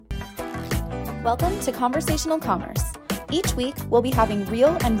Welcome to Conversational Commerce. Each week, we'll be having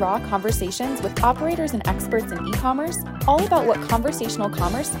real and raw conversations with operators and experts in e-commerce, all about what conversational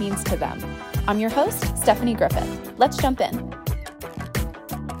commerce means to them. I'm your host, Stephanie Griffith. Let's jump in.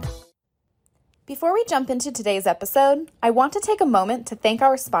 Before we jump into today's episode, I want to take a moment to thank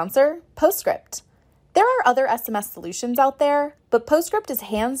our sponsor, Postscript. There are other SMS solutions out there, but Postscript is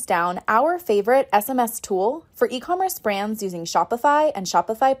hands down our favorite SMS tool for e-commerce brands using Shopify and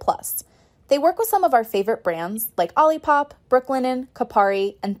Shopify Plus. They work with some of our favorite brands like OLIPOP, Brooklinen,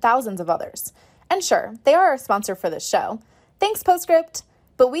 Kapari, and thousands of others. And sure, they are our sponsor for this show. Thanks, Postscript,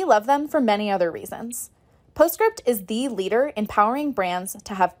 but we love them for many other reasons. Postscript is the leader in powering brands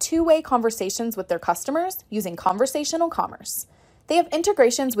to have two-way conversations with their customers using conversational commerce. They have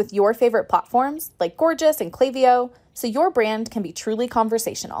integrations with your favorite platforms like Gorgeous and Klaviyo, so your brand can be truly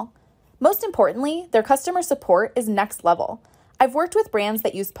conversational. Most importantly, their customer support is next level. I've worked with brands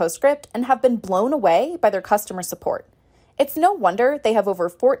that use Postscript and have been blown away by their customer support. It's no wonder they have over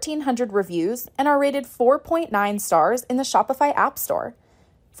 1,400 reviews and are rated 4.9 stars in the Shopify App Store.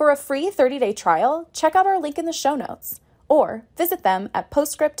 For a free 30-day trial, check out our link in the show notes or visit them at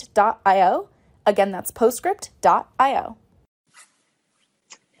postscript.io. Again, that's postscript.io.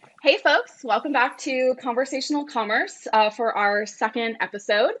 Hey folks, welcome back to Conversational Commerce for our second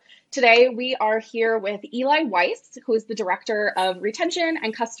episode. Today we are here with Eli Weiss, who is the Director of Retention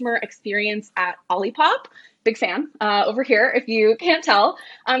and Customer Experience at OLIPOP. Big fan over here, if you can't tell.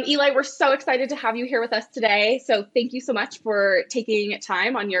 Eli, we're so excited to have you here with us today. So thank you so much for taking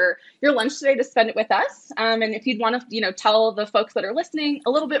time on your lunch today to spend it with us. And if you'd want to, tell the folks that are listening a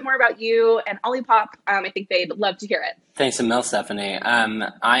little bit more about you and OLIPOP, I think they'd love to hear it. Thanks a mil, Stephanie.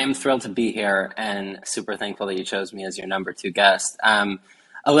 I am thrilled to be here and super thankful that you chose me as your number 2 guest.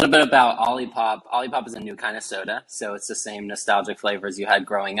 A little bit about OLIPOP. OLIPOP is a new kind of soda, so it's the same nostalgic flavors you had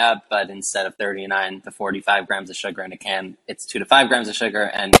growing up, but instead of 39 to 45 grams of sugar in a can, it's 2 to 5 grams of sugar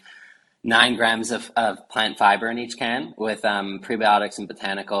and 9 grams of plant fiber in each can with prebiotics and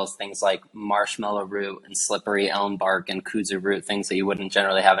botanicals, things like marshmallow root and slippery elm bark and kudzu root, things that you wouldn't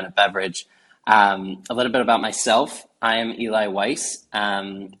generally have in a beverage. A little bit about myself. I am Eli Weiss.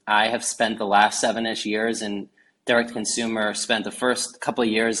 I have spent the last 7-ish years in direct consumer, spent the first couple of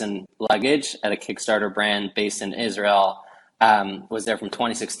years in luggage at a Kickstarter brand based in Israel, was there from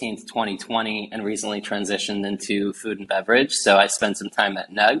 2016 to 2020 and recently transitioned into food and beverage. So I spent some time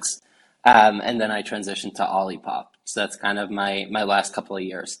at Nugs and then I transitioned to OLIPOP. So that's kind of my last couple of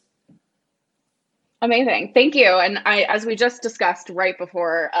years. Amazing. Thank you. And as we just discussed right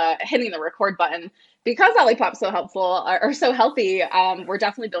before hitting the record button, because OLIPOP's so helpful or so healthy, we're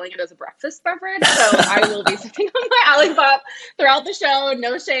definitely billing it as a breakfast beverage. So I will be sipping on my OLIPOP throughout the show.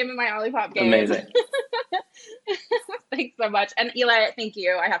 No shame in my OLIPOP game. Amazing. Thanks so much. And Eli, thank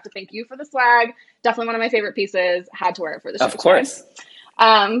you. I have to thank you for the swag. Definitely one of my favorite pieces. Had to wear it for the show. Of course.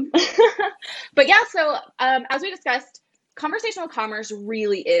 But yeah, so as we discussed, conversational commerce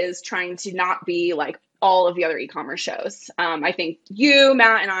really is trying to not be like all of the other e-commerce shows. I think you,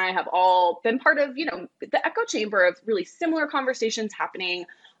 Matt, and I have all been part of, the echo chamber of really similar conversations happening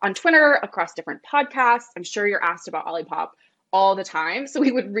on Twitter across different podcasts. I'm sure you're asked about OLIPOP all the time. So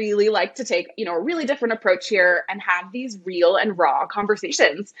we would really like to take, a really different approach here and have these real and raw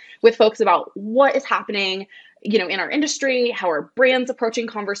conversations with folks about what is happening, in our industry, how are brands approaching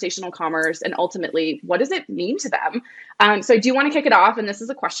conversational commerce, and ultimately, what does it mean to them? So I do want to kick it off, and this is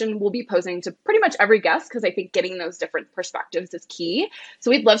a question we'll be posing to pretty much every guest because I think getting those different perspectives is key.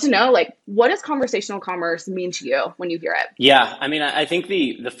 So we'd love to know, what does conversational commerce mean to you when you hear it? Yeah, I think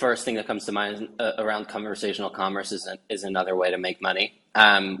the first thing that comes to mind around conversational commerce is another way to make money.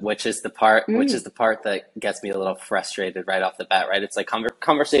 Which is the part that gets me a little frustrated right off the bat, right? It's like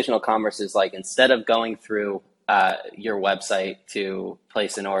conversational commerce is like, instead of going through your website to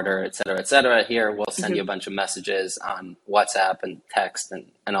place an order, et cetera, here we'll send you a bunch of messages on WhatsApp and text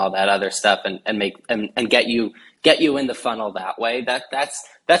and all that other stuff and get you in the funnel that way.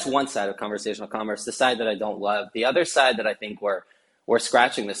 That's one side of conversational commerce, the side that I don't love. The other side that I think we're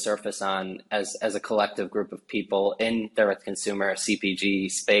scratching the surface on as a collective group of people in direct consumer CPG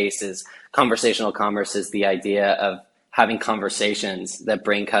space is conversational commerce is the idea of having conversations that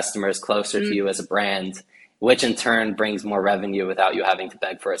bring customers closer to you as a brand, which in turn brings more revenue without you having to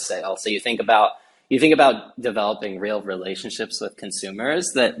beg for a sale. So you think about developing real relationships with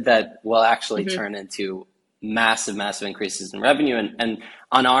consumers that will actually turn into massive increases in revenue. And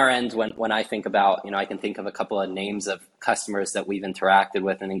on our end, when I think about, I can think of a couple of names of customers that we've interacted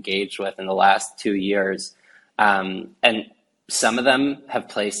with and engaged with in the last 2 years. And some of them have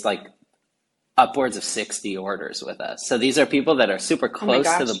placed upwards of 60 orders with us. So these are people that are super close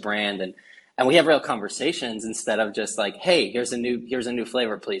to the brand and we have real conversations instead of just like, hey, here's a new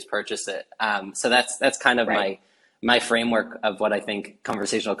flavor, please purchase it. So that's kind of my framework of what I think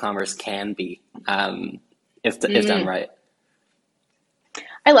conversational commerce can be, if done right.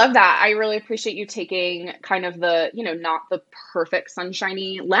 I love that. I really appreciate you taking kind of the, not the perfect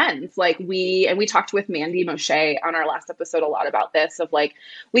sunshiny lens. Like we talked with Mandy Moshe on our last episode a lot about this, of like,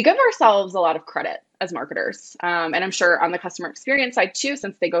 we give ourselves a lot of credit as marketers. And I'm sure on the customer experience side too,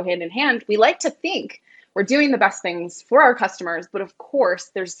 since they go hand in hand, we like to think we're doing the best things for our customers. But of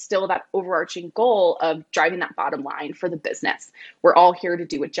course, there's still that overarching goal of driving that bottom line for the business. We're all here to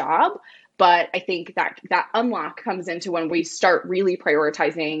do a job. But I think that unlock comes into when we start really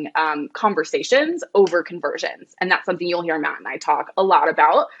prioritizing conversations over conversions. And that's something you'll hear Matt and I talk a lot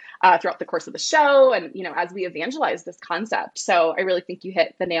about throughout the course of the show, and as we evangelize this concept. So I really think you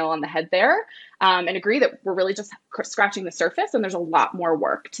hit the nail on the head there, and agree that we're really just scratching the surface, and there's a lot more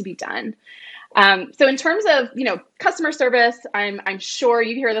work to be done. So in terms of, customer service, I'm sure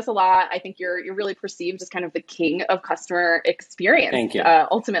you hear this a lot. I think you're really perceived as kind of the king of customer experience. Thank you.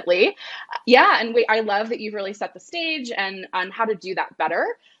 Ultimately. Yeah. And I love that you've really set the stage and on how to do that better.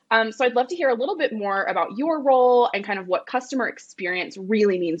 So I'd love to hear a little bit more about your role and kind of what customer experience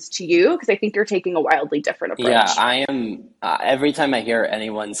really means to you, because I think you're taking a wildly different approach. Yeah, I am. Every time I hear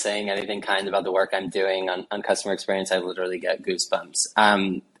anyone saying anything kind about the work I'm doing on customer experience, I literally get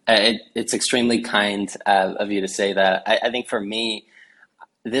goosebumps. It's extremely kind of you to say that. I think for me,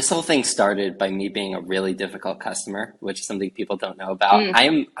 this whole thing started by me being a really difficult customer, which is something people don't know about.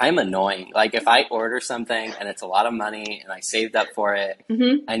 I'm annoying. Like if I order something and it's a lot of money and I saved up for it,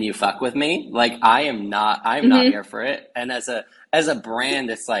 and you fuck with me, like I'm not here for it. And as a brand,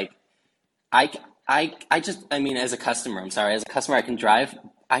 it's like as a customer, I can drive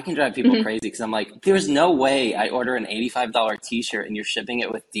people crazy, because I'm like, there's no way I order an $85 t-shirt and you're shipping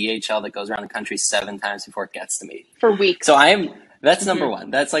it with DHL that goes around the country 7 times before it gets to me for weeks. So that's number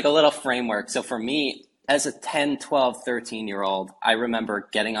one. That's like a little framework. So for me, as a 10, 12, 13-year-old, I remember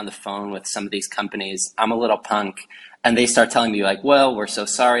getting on the phone with some of these companies. I'm a little punk. And they start telling me like, well, we're so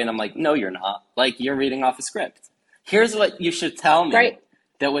sorry. And I'm like, no, you're not. Like, you're reading off a script. Here's what you should tell me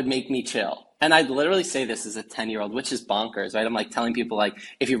that would make me chill. And I'd literally say this as a 10-year-old, which is bonkers, right? I'm like telling people like,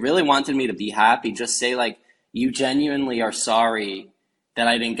 if you really wanted me to be happy, just say like, you genuinely are sorry that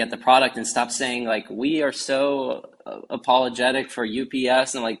I didn't get the product, and stop saying like, we are so apologetic for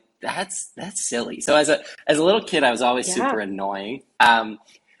UPS. And I'm like, that's silly. So as a little kid, I was always super annoying.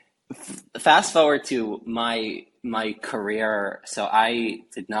 Fast forward to my career. So I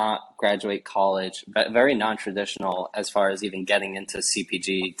did not graduate college, but very non-traditional as far as even getting into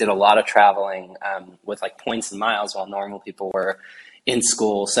CPG. Did a lot of traveling with like points and miles while normal people were in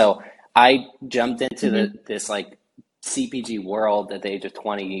school. So I jumped into this like CPG world at the age of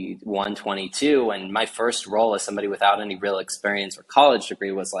 21, 22. And my first role as somebody without any real experience or college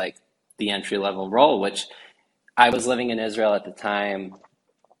degree was like the entry level role, which I was living in Israel at the time.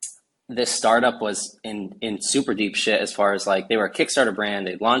 This startup was in super deep shit as far as like, they were a Kickstarter brand.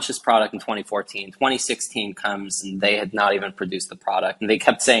 They launched this product in 2014, 2016 comes and they had not even produced the product. And they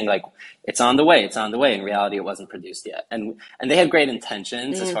kept saying like, it's on the way, it's on the way. In reality, it wasn't produced yet. And they had great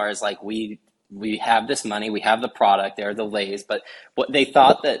intentions as far as like, we have this money, we have the product, there are the lays, but what they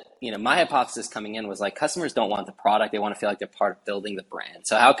thought that, my hypothesis coming in was like, customers don't want the product. They want to feel like they're part of building the brand.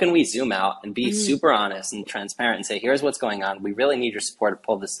 So how can we zoom out and be super honest and transparent and say, here's what's going on. We really need your support to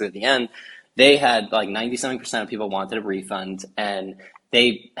pull this through the end. They had like 97% of people wanted a refund, and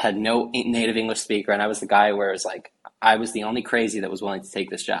they had no native English speaker. And I was the guy where it was like, I was the only crazy that was willing to take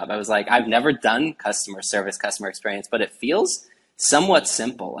this job. I was like, I've never done customer service, customer experience, but it feels somewhat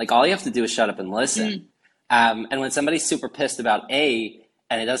simple. Like all you have to do is shut up and listen. And when somebody's super pissed about A,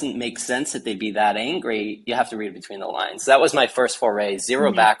 and it doesn't make sense that they'd be that angry, you have to read between the lines. So that was my first foray,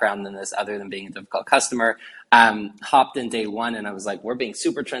 zero background in this other than being a difficult customer. Hopped in day one and I was like, we're being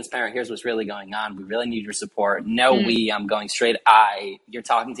super transparent. Here's what's really going on. We really need your support. No, I'm going straight I. You're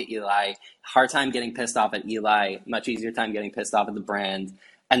talking to Eli. Hard time getting pissed off at Eli. Much easier time getting pissed off at the brand.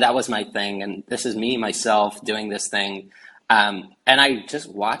 And that was my thing. And this is me, myself, doing this thing. And I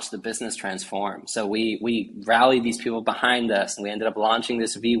just watched the business transform. So we rallied these people behind us, and we ended up launching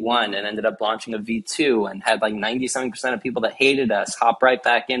this V1 and ended up launching a V2 and had like 97% of people that hated us hop right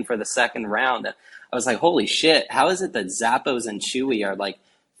back in for the second round. And I was like, holy shit, how is it that Zappos and Chewy are like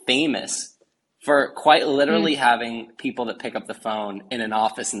famous for quite literally having people that pick up the phone in an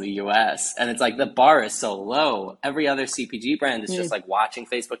office in the US? And it's like, the bar is so low. Every other CPG brand is just like watching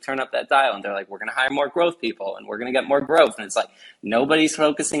Facebook turn up that dial, and they're like, we're going to hire more growth people and we're going to get more growth. And it's like, nobody's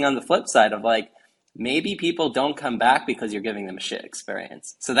focusing on the flip side of like, maybe people don't come back because you're giving them a shit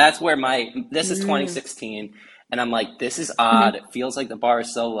experience. So that's where this is 2016. And I'm like, this is odd. It feels like the bar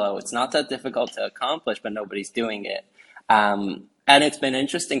is so low. It's not that difficult to accomplish, but nobody's doing it. And it's been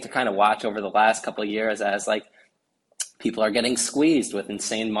interesting to kind of watch over the last couple of years as like people are getting squeezed with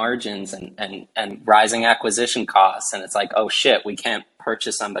insane margins and rising acquisition costs. And it's like, oh shit, we can't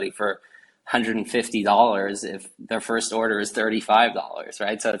purchase somebody for $150 if their first order is $35,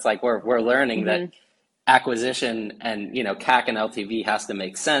 right? So it's like we're learning that acquisition and CAC and LTV has to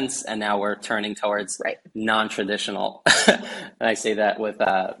make sense, and now we're turning towards non-traditional. And I say that with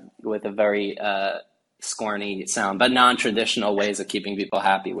a very scorny sound, but non-traditional ways of keeping people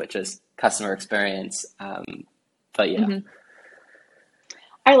happy, which is customer experience. But yeah.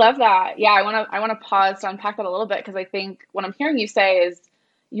 I love that. Yeah, I want to pause to unpack that a little bit, because I think what I'm hearing you say is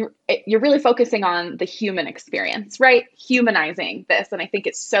you're really focusing on the human experience, right? Humanizing this. And I think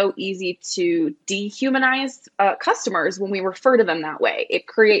it's so easy to dehumanize customers when we refer to them that way. It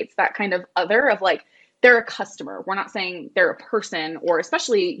creates that kind of other of like, they're a customer. We're not saying they're a person, or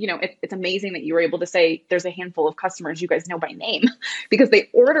especially, it's amazing that you were able to say there's a handful of customers you guys know by name because they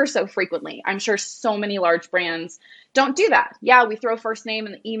order so frequently. I'm sure so many large brands don't do that. Yeah, we throw first name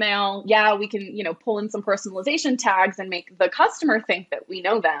in the email. Yeah, we can, pull in some personalization tags and make the customer think that we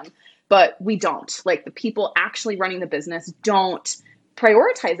know them, but we don't. Like, the people actually running the business don't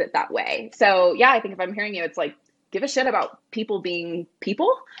prioritize it that way. So yeah, I think if I'm hearing you, it's like, give a shit about people being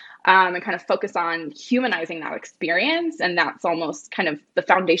people. And kind of focus on humanizing that experience. And that's almost kind of the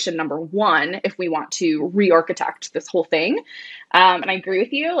foundation number one if we want to re-architect this whole thing. And I agree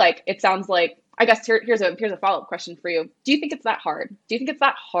with you. Like, it sounds like, I guess here's a follow-up question for you. Do you think it's that hard? Do you think it's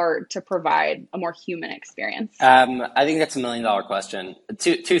that hard to provide a more human experience? I think that's $1 million question.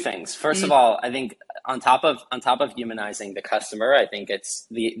 Two things. First of all, I think on top of humanizing the customer, I think it's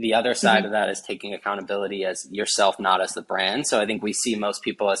the other side of that is taking accountability as yourself, not as the brand. So I think we see most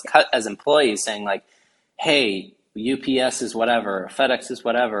people as employees saying like, hey, UPS is whatever, FedEx is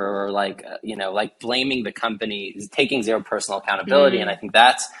whatever, or like, like blaming the company, taking zero personal accountability. And I think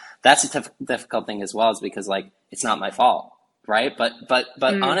that's a difficult thing as well, is because like, it's not my fault. Right. But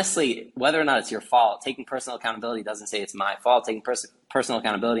honestly, whether or not it's your fault, taking personal accountability doesn't say it's my fault. Taking personal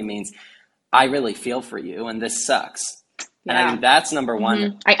accountability means I really feel for you and this sucks. Yeah. And I think that's number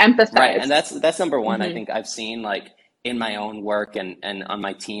one. I empathize. Right. And that's number one. I think I've seen like in my own work and on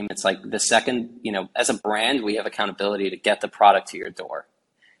my team, it's like the second, as a brand, we have accountability to get the product to your door.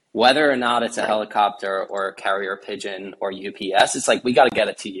 Whether or not it's a helicopter or a carrier pigeon or UPS, it's like, we got to get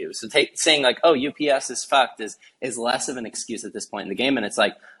it to you. So saying like, oh, UPS is fucked is less of an excuse at this point in the game. And it's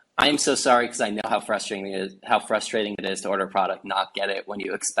like, I'm so sorry because I know how frustrating it is to order a product, not get it when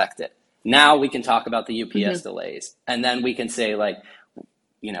you expect it. Now we can talk about the UPS delays. And then we can say like,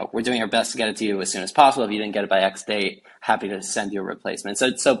 we're doing our best to get it to you as soon as possible. If you didn't get it by X date, happy to send you a replacement.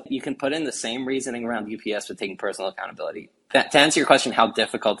 So you can put in the same reasoning around UPS with taking personal accountability. To answer your question, how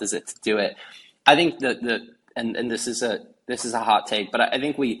difficult is it to do it? I think and this is a hot take, but I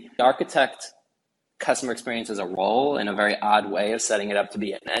think we architect customer experience as a role in a very odd way of setting it up to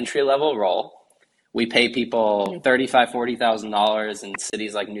be an entry level role. We pay people $35,000, $40,000 in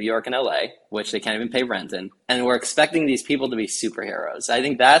cities like New York and LA, which they can't even pay rent in. And we're expecting these people to be superheroes. I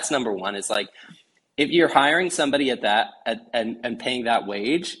think that's number one. Is like, if you're hiring somebody and paying that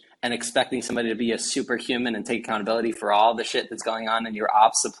wage and expecting somebody to be a superhuman and take accountability for all the shit that's going on in your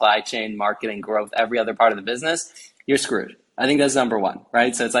ops, supply chain, marketing, growth, every other part of the business, you're screwed. I think that's number one,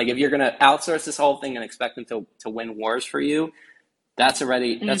 right? So it's like, if you're going to outsource this whole thing and expect them to win wars for you, that's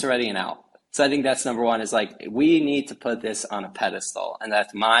already an out. So I think that's number one, is like, we need to put this on a pedestal. And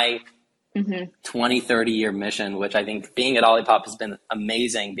that's my 20, 30 year mission, which I think being at OLIPOP has been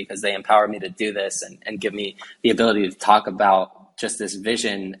amazing because they empower me to do this and give me the ability to talk about just this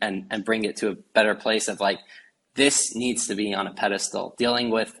vision and bring it to a better place of like, this needs to be on a pedestal, dealing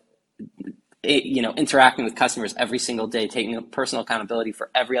with, interacting with customers every single day, taking personal accountability for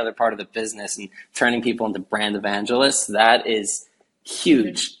every other part of the business and turning people into brand evangelists. That is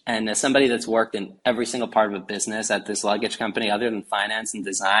huge. And as somebody that's worked in every single part of a business at this luggage company, other than finance and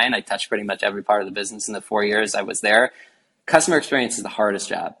design, I touched pretty much every part of the business in the 4 years I was there. Customer experience is the hardest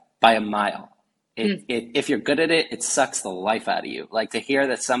job by a mile. If you're good at it, it sucks the life out of you. Like, to hear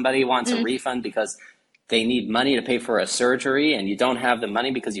that somebody wants a refund because they need money to pay for a surgery and you don't have the money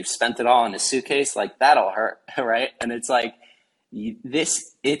because you've spent it all in a suitcase, like, that'll hurt, right? And it's like,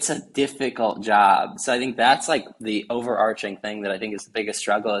 it's a difficult job. So I think that's like the overarching thing that I think is the biggest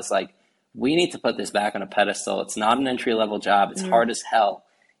struggle, is like, we need to put this back on a pedestal. It's not an entry level job. It's hard as hell.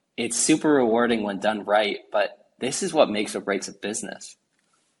 It's super rewarding when done right, but this is what makes or breaks a business.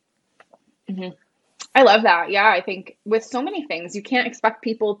 I love that. Yeah, I think with so many things, you can't expect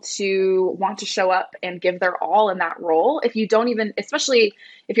people to want to show up and give their all in that role if you don't even, especially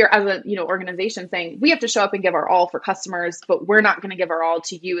if you're as a, organization saying, we have to show up and give our all for customers, but we're not going to give our all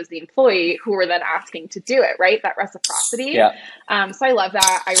to you as the employee who are then asking to do it, right? That reciprocity. Yeah. So I love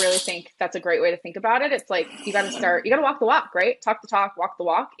that. I really think that's a great way to think about it. It's like, you got to walk the walk, right? Talk the talk, walk the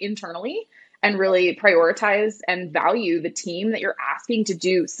walk internally, and really prioritize and value the team that you're asking to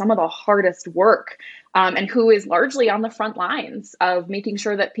do some of the hardest work, and who is largely on the front lines of making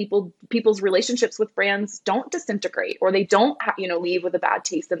sure that people's relationships with brands don't disintegrate or they don't leave with a bad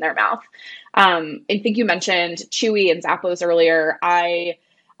taste in their mouth. I think you mentioned Chewy and Zappos earlier. I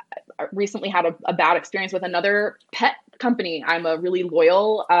recently had a bad experience with another pet company. I'm a really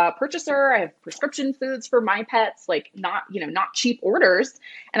loyal purchaser. I have prescription foods for my pets, like not cheap orders.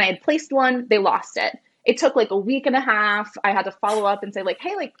 And I had placed one, they lost it. It took like a week and a half. I had to follow up and say like,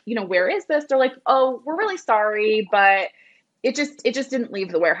 hey, like, where is this? They're like, oh, we're really sorry, but it just didn't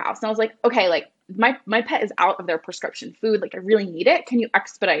leave the warehouse. And I was like, okay, like my pet is out of their prescription food. Like I really need it. Can you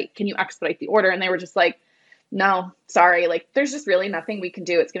expedite the order? And they were just like, no, sorry. Like there's just really nothing we can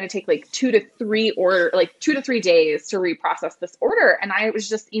do. It's going to take like 2 to 3 days to reprocess this order. And I was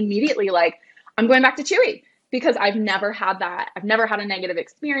just immediately like, I'm going back to Chewy because I've never had that. I've never had a negative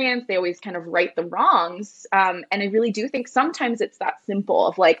experience. They always kind of right the wrongs. And I really do think sometimes it's that simple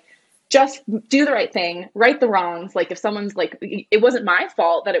of like, just do the right thing, right the wrongs. Like if someone's like, it wasn't my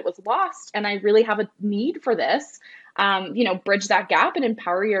fault that it was lost and I really have a need for this, bridge that gap and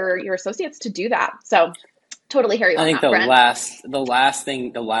empower your associates to do that. So totally hear you on I think that, Brent.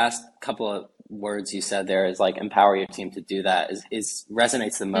 the last couple of words you said there is like empower your team to do that is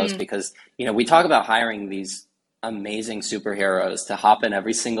resonates the most because, we talk about hiring these amazing superheroes to hop in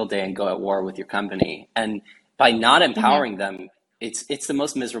every single day and go at war with your company. And by not empowering them, it's the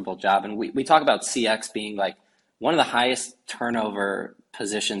most miserable job. And we talk about CX being like one of the highest turnover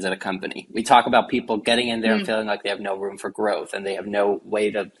positions at a company. We talk about people getting in there and feeling like they have no room for growth and they have no way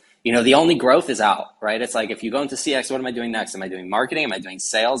to, the only growth is out, right? It's like, if you go into CX, what am I doing next? Am I doing marketing? Am I doing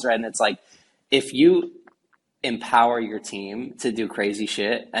sales, right? And it's like, if you empower your team to do crazy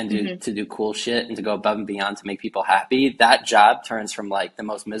shit and to do cool shit and to go above and beyond to make people happy, that job turns from like the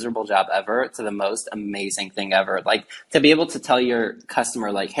most miserable job ever to the most amazing thing ever. Like to be able to tell your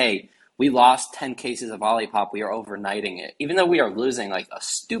customer like, hey, we lost 10 cases of OLIPOP. We are overnighting it. Even though we are losing like a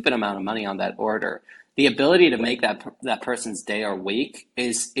stupid amount of money on that order, the ability to make that person's day or week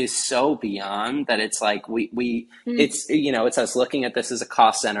is so beyond that. It's like it's us looking at this as a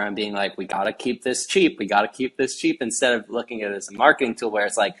cost center and being like, we got to keep this cheap. We got to keep this cheap instead of looking at it as a marketing tool where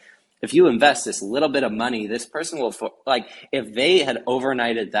it's like, if you invest this little bit of money, this person will like, if they had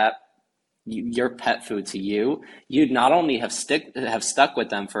overnighted that your pet food to you, you'd not only have stuck with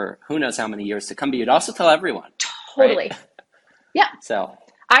them for who knows how many years to come, but you'd also tell everyone. Totally. Right? Yeah. So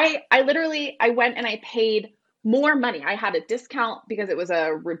I literally went and I paid more money. I had a discount because it was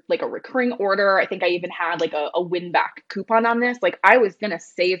a recurring order. I think I even had like a win back coupon on this. Like I was going to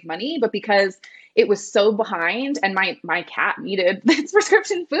save money, but because it was so behind and my cat needed this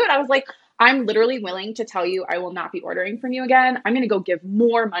prescription food, I was like, I'm literally willing to tell you I will not be ordering from you again. I'm going to go give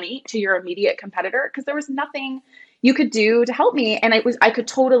more money to your immediate competitor because there was nothing you could do to help me. And I could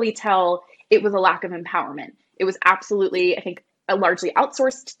totally tell it was a lack of empowerment. It was absolutely, I think, a largely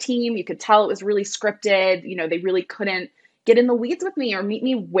outsourced team. You could tell it was really scripted. They really couldn't get in the weeds with me or meet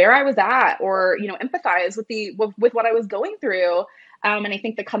me where I was at or, empathize with what I was going through. And I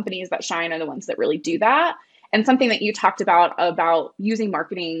think the companies that shine are the ones that really do that. And something that you talked about using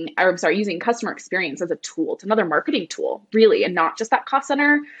using customer experience as a tool. It's another marketing tool, really, and not just that cost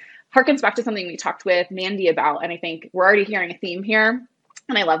center. Harkens back to something we talked with Mandy about. And I think we're already hearing a theme here.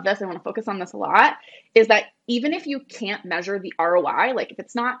 And I love this. I want to focus on this a lot, is that even if you can't measure the ROI, like if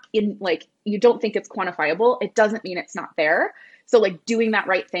it's not in, like, you don't think it's quantifiable, it doesn't mean it's not there. So like doing that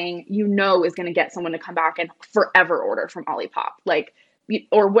right thing, is going to get someone to come back and forever order from OLIPOP,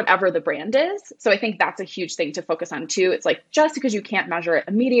 or whatever the brand is. So I think that's a huge thing to focus on too. It's like, just because you can't measure it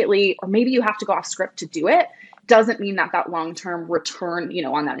immediately, or maybe you have to go off script to do it, doesn't mean that long-term return,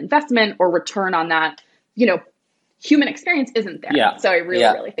 on that investment or return on that, human experience isn't there. Yeah. So I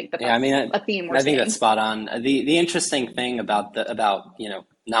really think that's a theme we're I think seeing. that's spot on. The interesting thing about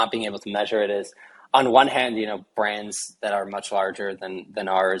not being able to measure it is, on one hand, brands that are much larger than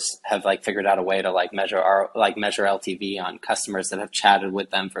ours have like figured out a way to measure LTV on customers that have chatted with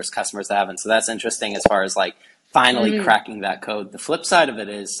them versus customers that haven't. So that's interesting as far as like finally cracking that code. The flip side of it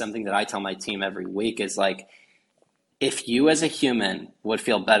is something that I tell my team every week is like, if you as a human would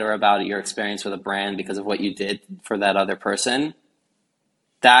feel better about your experience with a brand because of what you did for that other person,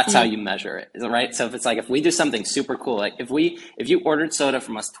 That's how you measure it, right? So if it's like, if we do something super cool, like if you ordered soda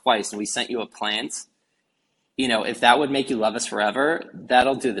from us twice and we sent you a plant, you know, if that would make you love us forever,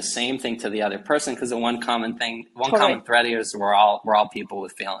 that'll do the same thing to the other person. Because the one common thread here is we're all people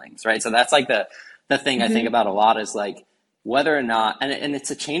with feelings, right? So that's like the thing I think about a lot is like whether or not, and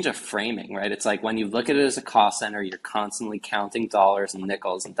it's a change of framing, right? It's like when you look at it as a cost center, you're constantly counting dollars and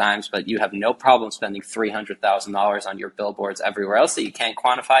nickels and dimes, but you have no problem spending $300,000 on your billboards everywhere else that you can't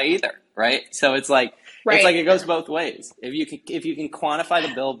quantify either, right? So it's like it goes both ways. If you can quantify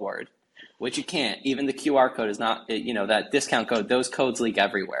the billboard, which you can't, even the QR code is not, you know, that discount code, those codes leak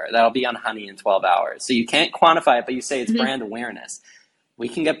everywhere. That'll be on Honey in 12 hours. So you can't quantify it, but you say it's brand awareness. We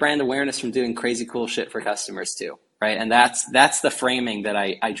can get brand awareness from doing crazy cool shit for customers too, right? And that's the framing that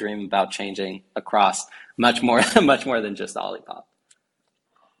I dream about changing across much more than just Olipop.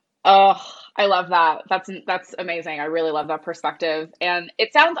 Oh, I love that. That's amazing. I really love that perspective. And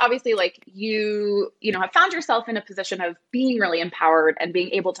it sounds obviously like you have found yourself in a position of being really empowered and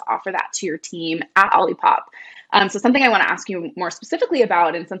being able to offer that to your team at OLIPOP. So something I want to ask you more specifically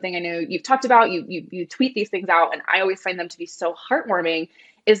about, and something I know you've talked about, you tweet these things out, and I always find them to be so heartwarming,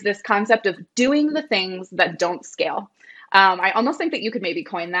 is this concept of doing the things that don't scale. I almost think that you could maybe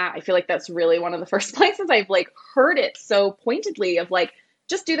coin that. I feel like that's really one of the first places I've like heard it so pointedly of like,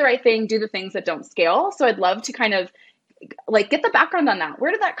 just do the right thing, do the things that don't scale. So I'd love to kind of like get the background on that. Where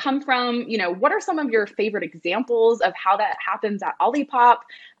did that come from? You know, what are some of your favorite examples of how that happens at OLIPOP?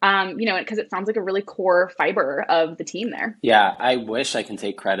 You know, because it sounds like a really core fiber of the team there. Yeah, I wish I can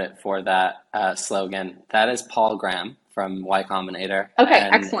take credit for that slogan. That is Paul Graham from Y Combinator. Okay,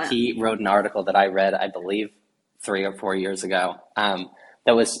 and excellent. He wrote an article that I read, I believe, 3 or 4 years ago.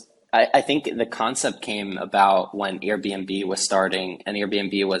 That was, I think the concept came about when Airbnb was starting, and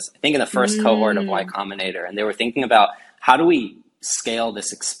Airbnb was, I think, in the first cohort of Y Combinator, and they were thinking about how do we scale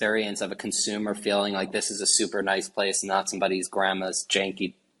this experience of a consumer feeling like this is a super nice place, not somebody's grandma's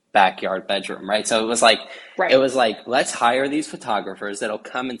janky backyard bedroom, right? So it was like, let's hire these photographers that'll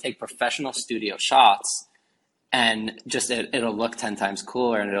come and take professional studio shots, and just it'll look 10 times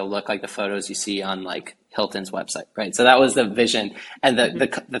cooler, and it'll look like the photos you see on like Hilton's website, right? So that was the vision. And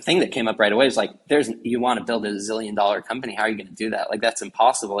the thing that came up right away is like, you want to build a $1 zillion company. How are you going to do that? Like, that's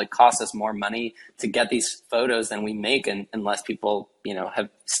impossible. It costs us more money to get these photos than we make, and unless people, you know, have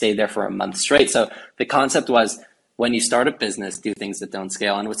stayed there for a month straight. So the concept was, when you start a business, do things that don't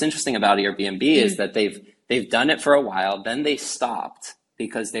scale. And what's interesting about Airbnb is that they've done it for a while, then they stopped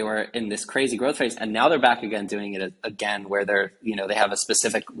because they were in this crazy growth phase, and now they're back again doing it again, where they're, you know, they have a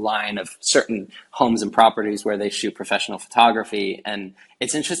specific line of certain homes and properties where they shoot professional photography, and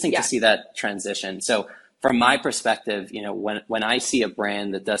it's interesting to see that transition. So from my perspective, you know, when I see a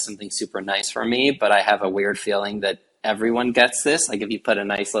brand that does something super nice for me, but I have a weird feeling that everyone gets this, like if you put a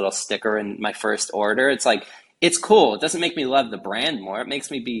nice little sticker in my first order, it's like, it's cool. It doesn't make me love the brand more. It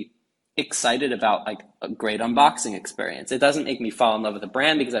makes me be excited about like a great unboxing experience. It doesn't make me fall in love with the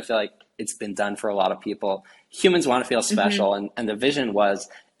brand because I feel like it's been done for a lot of people. Humans want to feel special. And the vision was,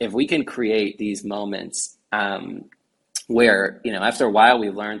 if we can create these moments where, you know, after a while we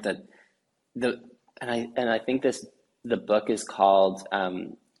learned that I think the book is called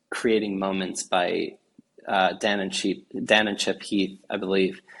Creating Moments by Dan and Chip Heath, I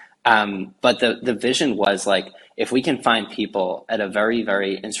believe. But the vision was like, if we can find people at a very,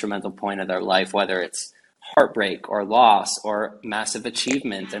 very instrumental point of their life, whether it's heartbreak or loss or massive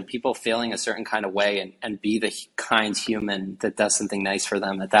achievement, and people feeling a certain kind of way, and be the kind human that does something nice for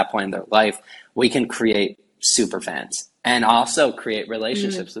them at that point in their life, we can create super fans and also create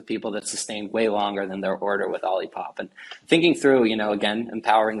relationships with people that sustain way longer than their order with Olipop. And thinking through, you know, again,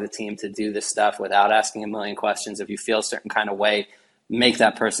 empowering the team to do this stuff without asking a million questions. If you feel a certain kind of way, make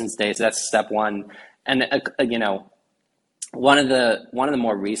that person's day. So that's step one. And you know, one of the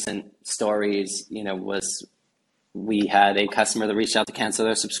more recent stories, you know, was we had a customer that reached out to cancel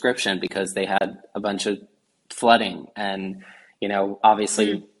their subscription because they had a bunch of flooding. And, you know,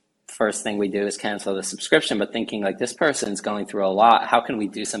 obviously first thing we do is cancel the subscription, but thinking like, this person's going through a lot. How can we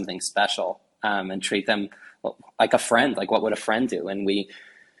do something special and treat them like a friend? Like, what would a friend do? And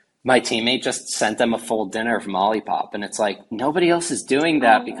my teammate just sent them a full dinner from Olipop. And it's like, nobody else is doing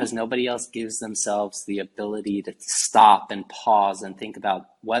that because nobody else gives themselves the ability to stop and pause and think about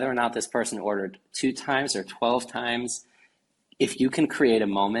whether or not this person ordered 2 times or 12 times. If you can create a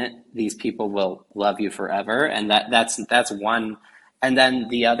moment, these people will love you forever. And that's one. And then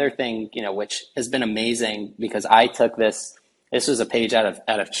the other thing, you know, which has been amazing, because I took this this was a page out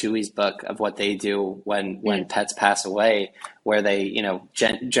of Chewy's book of what they do when pets pass away, where they,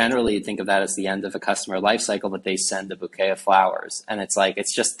 generally think of that as the end of a customer life cycle, but they send a bouquet of flowers. And it's like,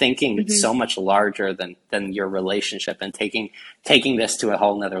 it's just thinking so much larger than your relationship, and taking this to a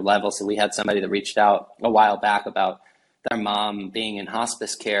whole nother level. So we had somebody that reached out a while back about their mom being in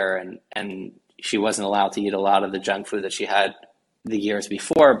hospice care, and she wasn't allowed to eat a lot of the junk food that she had the years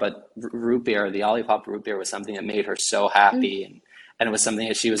before, but root beer, the OLIPOP root beer, was something that made her so happy, and it was something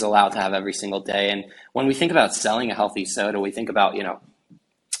that she was allowed to have every single day. And when we think about selling a healthy soda, we think about,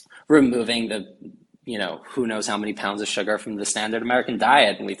 removing the, who knows how many pounds of sugar from the standard American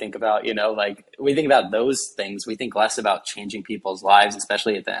diet. And we think about, we think about those things. We think less about changing people's lives,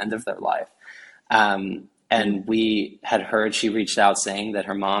 especially at the end of their life. And we had heard she reached out saying that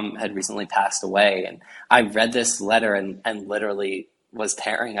her mom had recently passed away. And I read this letter and literally was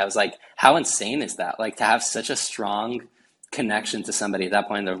tearing. I was like, how insane is that? Like, to have such a strong connection to somebody at that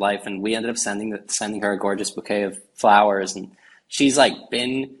point in their life. And we ended up sending her a gorgeous bouquet of flowers. And she's like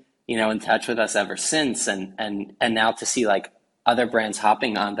been, in touch with us ever since. And now to see like other brands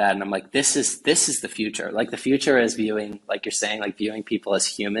hopping on that. And I'm like, this is the future. Like, the future is viewing, like you're saying, like viewing people as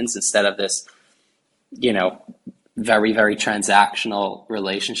humans instead of this, very, very transactional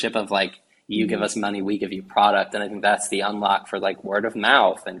relationship of like, you give us money, we give you product. And I think that's the unlock for like word of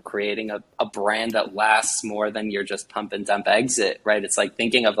mouth and creating a brand that lasts more than your just pump and dump exit, right? It's like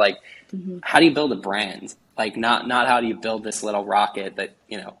thinking of like, how do you build a brand? Like not how do you build this little rocket that,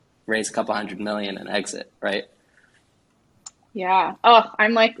 raise a couple $100 million and exit, right? Yeah. Oh,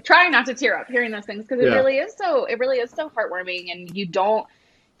 I'm like trying not to tear up hearing those things, because it really is so heartwarming, and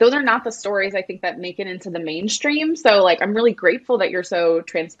those are not the stories I think that make it into the mainstream. So like, I'm really grateful that you're so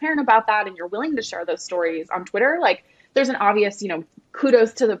transparent about that and you're willing to share those stories on Twitter. Like, there's an obvious,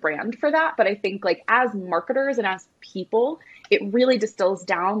 kudos to the brand for that. But I think like as marketers and as people, it really distills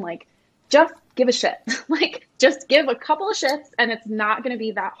down, like, just give a shit, like just give a couple of shits, and it's not going to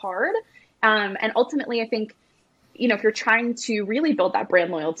be that hard. And ultimately, I think, if you're trying to really build that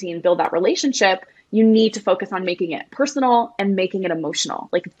brand loyalty and build that relationship, you need to focus on making it personal and making it emotional.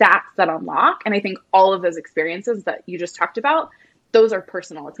 Like, that's that unlock. And I think all of those experiences that you just talked about, those are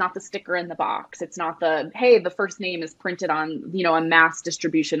personal. It's not the sticker in the box. It's not hey, the first name is printed on, a mass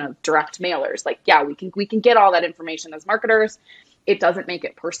distribution of direct mailers. Like, yeah, we can get all that information as marketers. It doesn't make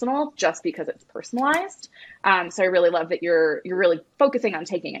it personal just because it's personalized. So I really love that you're really focusing on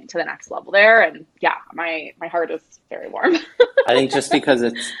taking it to the next level there. And yeah, my heart is very warm. I think just because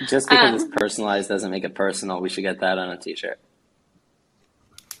it's personalized doesn't make it personal. We should get that on a t-shirt.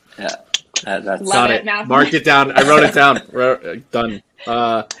 Yeah. That's got it. Marked it down. I wrote it down. Done.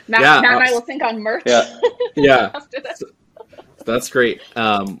 Matt and I will think on merch. Yeah. That's great.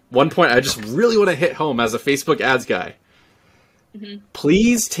 One point I just really want to hit home as a Facebook ads guy.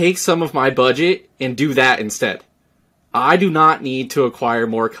 Please take some of my budget and do that instead. I do not need to acquire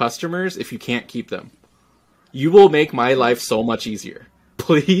more customers if you can't keep them. You will make my life so much easier.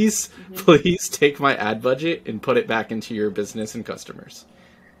 Please take my ad budget and put it back into your business and customers.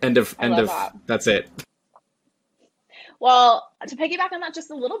 That's it. Well, to piggyback on that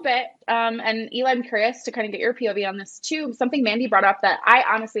just a little bit, and Eli, I'm curious to kind of get your POV on this too. Something Mandy brought up that I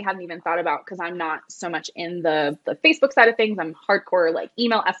honestly hadn't even thought about, because I'm not so much in the Facebook side of things. I'm hardcore like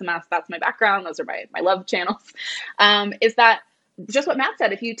email, SMS. That's my background. Those are my love channels. Is that just what Matt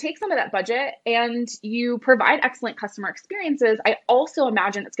said? If you take some of that budget and you provide excellent customer experiences, I also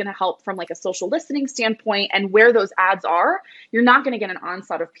imagine it's going to help from like a social listening standpoint, and where those ads are, you're not going to get an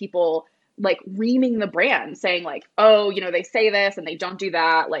onslaught of people like reaming the brand, saying like, oh, they say this and they don't do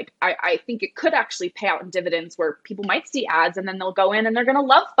that. Like, I think it could actually pay out in dividends, where people might see ads and then they'll go in and they're going to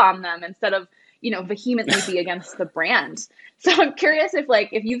love bomb them instead of, vehemently be against the brand. So I'm curious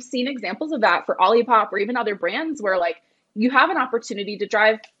if you've seen examples of that for Olipop or even other brands, where like you have an opportunity to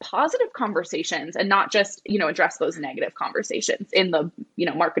drive positive conversations and not just, address those negative conversations in the,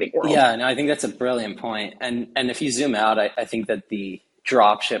 marketing world. Yeah, no, I think that's a brilliant point. And if you zoom out, I think that the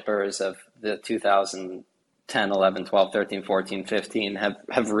drop shippers of the 2010, 11, 12, 13, 14, 15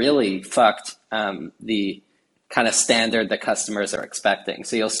 have really fucked the kind of standard that customers are expecting.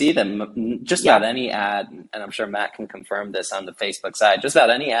 So you'll see them just about any ad, and I'm sure Matt can confirm this on the Facebook side, just about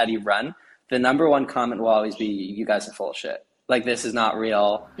any ad you run, the number one comment will always be, you guys are full of shit. Like, this is not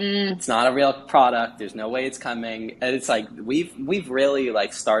real. It's not a real product. There's no way it's coming. And it's like, we've really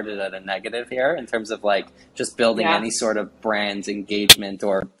like started at a negative here in terms of like just building any sort of brand engagement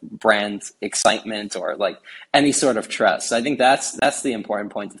or brand excitement or like any sort of trust. So I think that's the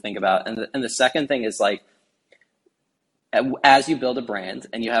important point to think about. And the second thing is like, as you build a brand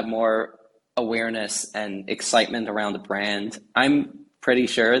and you have more awareness and excitement around the brand, I'm pretty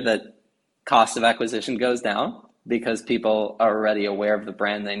sure that cost of acquisition goes down because people are already aware of the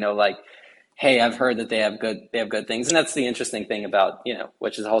brand. They know, like, hey, I've heard that they have good things. And that's the interesting thing about,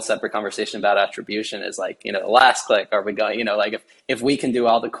 which is a whole separate conversation about attribution, is like, the last click, are we going, like if we can do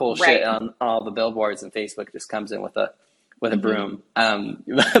all the cool shit on all the billboards and Facebook just comes in with a broom.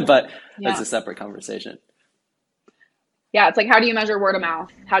 But that's a separate conversation. Yeah, it's like, how do you measure word of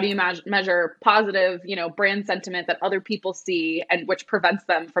mouth? How do you measure positive, brand sentiment that other people see, and which prevents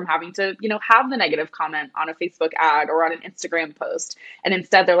them from having to, have the negative comment on a Facebook ad or on an Instagram post? And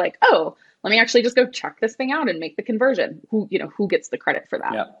instead they're like, oh, let me actually just go check this thing out and make the conversion. Who gets the credit for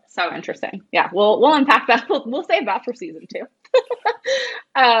that? Yeah. So interesting. Yeah, we'll unpack that. We'll save that for season 2.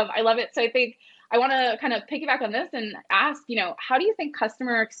 I love it. So I think I want to kind of piggyback on this and ask, how do you think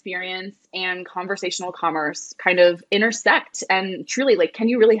customer experience and conversational commerce kind of intersect? And truly, like, can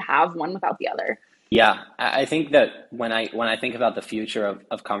you really have one without the other? Yeah, I think that when I think about the future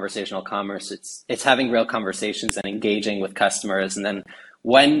of conversational commerce, it's having real conversations and engaging with customers. And then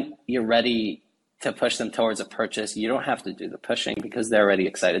when you're ready to push them towards a purchase, you don't have to do the pushing because they're already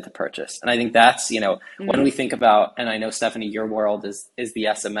excited to purchase. And I think that's, when we think about, and I know, Stephanie, your world is the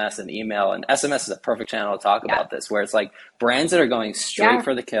SMS and email, and SMS is a perfect channel to talk about this, where it's like brands that are going straight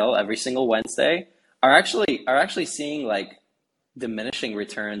for the kill every single Wednesday are actually seeing like diminishing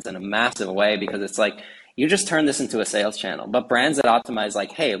returns in a massive way, because it's like, you just turn this into a sales channel. But brands that optimize,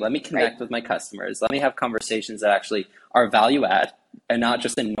 like, hey, let me connect with my customers, let me have conversations that actually are value add and not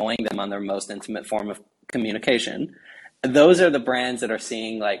just annoying them on their most intimate form of communication. Those are the brands that are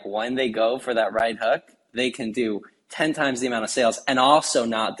seeing, like, when they go for that right hook, they can do 10 times the amount of sales and also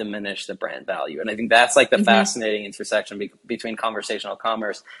not diminish the brand value. And I think that's like the fascinating intersection between conversational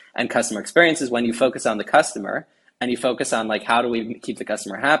commerce and customer experiences. When you focus on the customer and you focus on, like, how do we keep the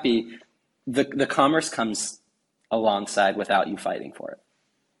customer happy, the commerce comes alongside without you fighting for it.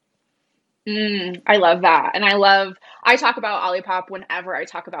 I love that. And I talk about OLIPOP whenever I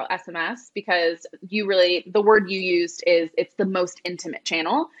talk about SMS, because the word you used is, it's the most intimate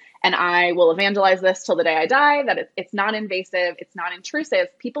channel. And I will evangelize this till the day I die, that it's not invasive, it's not intrusive.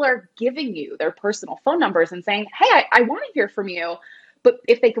 People are giving you their personal phone numbers and saying, hey, I want to hear from you. But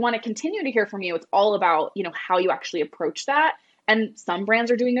if they want to continue to hear from you, it's all about, how you actually approach that. And some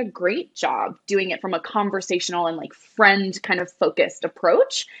brands are doing a great job doing it from a conversational and like friend kind of focused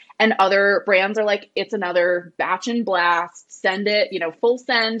approach. And other brands are like, it's another batch and blast, send it, full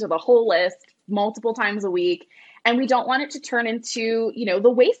send to the whole list multiple times a week. And we don't want it to turn into, the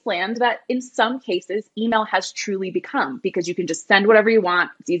wasteland that in some cases email has truly become, because you can just send whatever you want.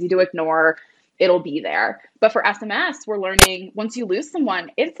 It's easy to ignore. It'll be there. But for SMS, we're learning, once you lose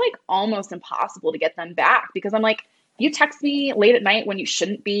someone, it's like almost impossible to get them back, because I'm like, you text me late at night when you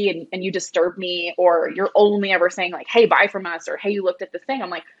shouldn't be, and you disturb me, or you're only ever saying like, hey, buy from us, or hey, you looked at this thing.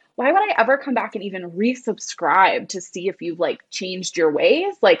 I'm like, why would I ever come back and even resubscribe to see if you've like changed your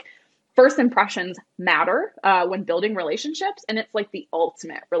ways? Like, first impressions matter when building relationships, and it's like the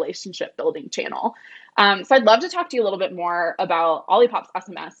ultimate relationship building channel. So I'd love to talk to you a little bit more about OLIPOP's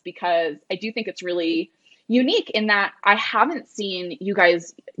SMS, because I do think it's really unique in that I haven't seen you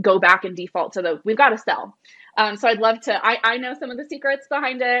guys go back and default to we've got to sell. So I'd love to, I know some of the secrets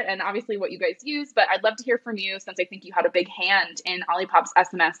behind it and obviously what you guys use, but I'd love to hear from you, since I think you had a big hand in OLIPOP's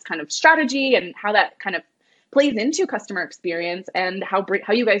SMS kind of strategy and how that kind of plays into customer experience, and how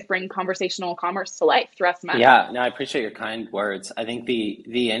you guys bring conversational commerce to life through SMS. Yeah, no, I appreciate your kind words. I think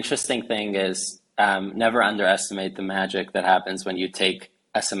the interesting thing is never underestimate the magic that happens when you take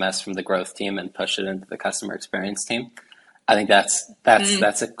SMS from the growth team and push it into the customer experience team. I think that's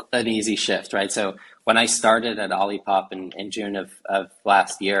an easy shift, right? So when I started at OLIPOP in June of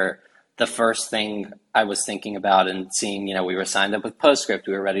last year, the first thing I was thinking about and seeing, we were signed up with Postscript,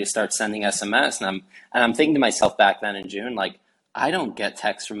 we were ready to start sending SMS, and I'm thinking to myself back then in June, like, I don't get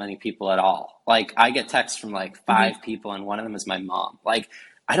texts from many people at all. Like, I get texts from like 5 people, and one of them is my mom. Like,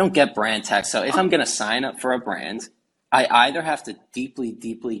 I don't get brand texts. So if I'm going to sign up for a brand, I either have to deeply,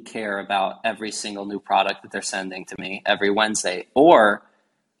 deeply care about every single new product that they're sending to me every Wednesday, or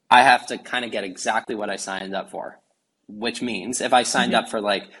I have to kind of get exactly what I signed up for, which means if I signed up for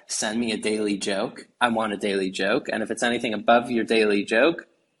like, send me a daily joke, I want a daily joke. And if it's anything above your daily joke,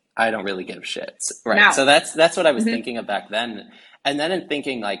 I don't really give shits. Right. No. So that's what I was thinking of back then. And then in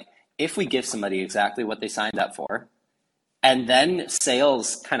thinking, like, if we give somebody exactly what they signed up for, and then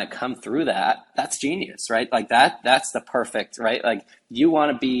sales kind of come through that's genius, right? Like that's the perfect, right? Like, you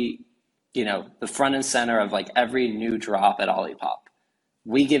want to be, the front and center of like every new drop at OLIPOP.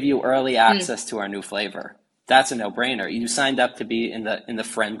 We give you early access to our new flavor. that's a no-brainer. You signed up to be in the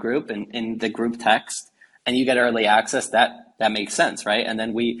friend group and in the group text, and you get early access. That makes sense, right? And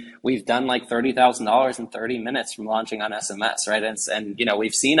then we've done like $30,000 in 30 minutes from launching on SMS, right? And you know,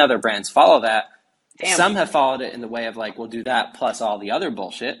 we've seen other brands follow that. Damn. Some have followed it in the way of like, we'll do that plus all the other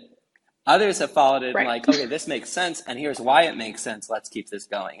bullshit. Others have followed it like, okay, this makes sense, and here's why it makes sense. Let's keep this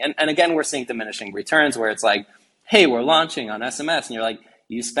going. And again, we're seeing diminishing returns where it's like, hey, we're launching on SMS, and you're like,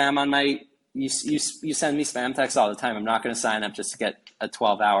 you spam on my, you send me spam texts all the time. I'm not going to sign up just to get a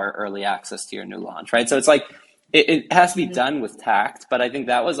 12-hour early access to your new launch, right? So it's like, it has to be done with tact. But I think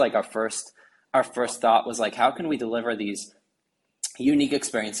that was like our first thought was like, how can we deliver these unique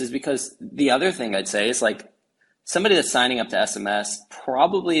experiences? Because the other thing I'd say is like, somebody that's signing up to SMS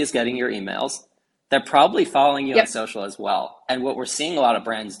probably is getting your emails. They're probably following you on social as well. And what we're seeing a lot of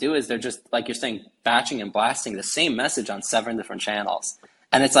brands do is they're just, like you're saying, batching and blasting the same message on 7 different channels.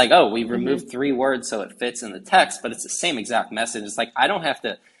 And it's like, oh, we removed 3 words so it fits in the text, but it's the same exact message. It's like, I don't have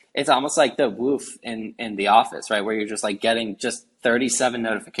to, it's almost like the woof in The Office, right? Where you're just like getting just 37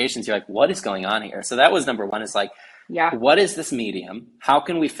 notifications. You're like, what is going on here? So that was number one, is like, what is this medium? How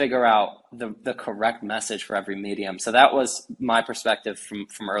can we figure out the correct message for every medium? So that was my perspective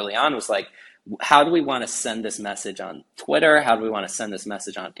from early on, was like, how do we want to send this message on Twitter? How do we want to send this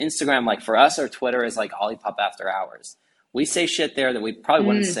message on Instagram? Like for us, our Twitter is like OLIPOP after hours. We say shit there that we probably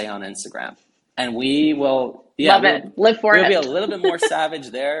wouldn't say on Instagram. And we will, love it. Live for it. We'll be a little bit more savage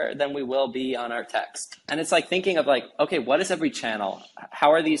there than we will be on our text. And it's like thinking of like, okay, what is every channel?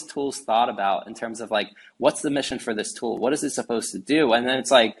 How are these tools thought about in terms of like, what's the mission for this tool? What is it supposed to do? And then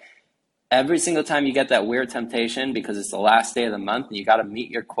it's like, every single time you get that weird temptation because it's the last day of the month and you got to meet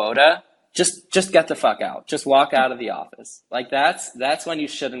your quota, just get the fuck out. Just walk out of the office. Like that's when you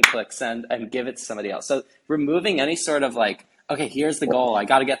shouldn't click send and give it to somebody else. So removing any sort of like, okay, here's the goal. I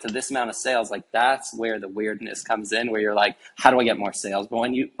got to get to this amount of sales. Like that's where the weirdness comes in, where you're like, how do I get more sales? But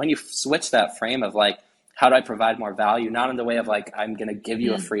when you switch that frame of like, how do I provide more value? Not in the way of like, I'm going to give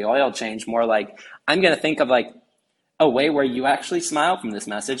you a free oil change, more like I'm going to think of like a way where you actually smile from this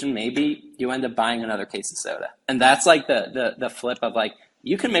message and maybe you end up buying another case of soda. And that's like the flip of like,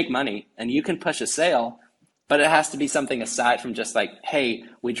 you can make money and you can push a sale, but it has to be something aside from just like, hey,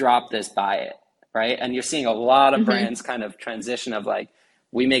 we dropped this, buy it. Right. And you're seeing a lot of brands kind of transition of like,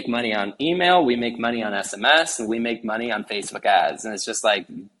 we make money on email, we make money on SMS, and we make money on Facebook ads. And it's just like,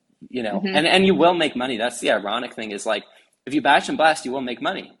 you know, and you will make money. That's the ironic thing, is like, if you batch and blast, you will make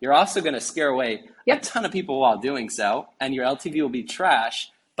money. You're also going to scare away a ton of people while doing so. And your LTV will be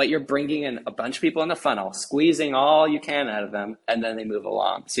trash, but you're bringing in a bunch of people in the funnel, squeezing all you can out of them, and then they move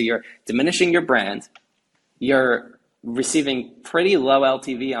along. So you're diminishing your brand. You're receiving pretty low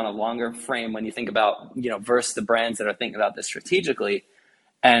LTV on a longer frame when you think about, you know, versus the brands that are thinking about this strategically.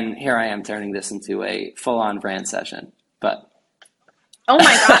 And here I am turning this into a full-on brand session. But oh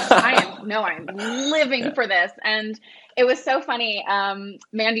my gosh, I am living for this. And it was so funny.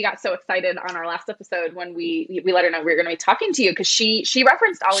 Mandy got so excited on our last episode when we let her know we were going to be talking to you, because she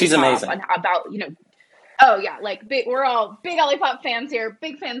referenced OLIPOP. She's amazing. About, you know, oh yeah, like we're all big OLIPOP fans here,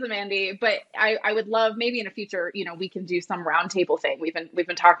 big fans of Mandy. But I would love, maybe in the future, you know, we can do some roundtable thing. We've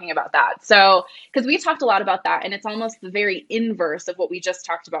been talking about that. So, because we talked a lot about that, and it's almost the very inverse of what we just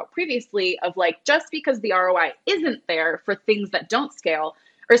talked about previously, of like, just because the ROI isn't there for things that don't scale,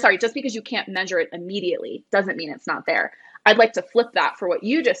 or sorry, just because you can't measure it immediately doesn't mean it's not there. I'd like to flip that for what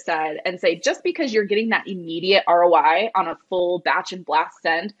you just said and say, just because you're getting that immediate ROI on a full batch and blast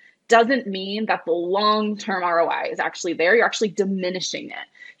send doesn't mean that the long-term ROI is actually there. You're actually diminishing it.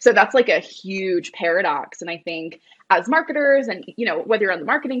 So that's like a huge paradox. And I think as marketers, and, you know, whether you're on the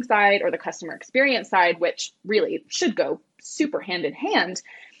marketing side or the customer experience side, which really should go super hand in hand,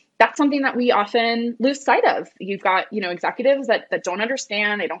 that's something that we often lose sight of. You've got, you know, executives that don't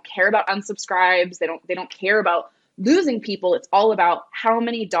understand. They don't care about unsubscribes. They don't care about losing people. It's all about how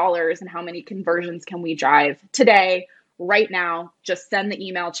many dollars and how many conversions can we drive today, right now. Just send the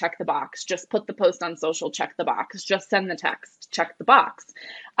email, check the box. Just put the post on social, check the box. Just send the text, check the box.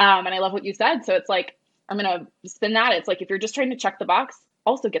 And I love what you said. So it's like, I'm going to spin that. It's like, if you're just trying to check the box,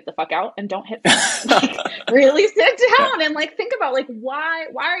 also get the fuck out and don't hit like, really sit down and like think about like, why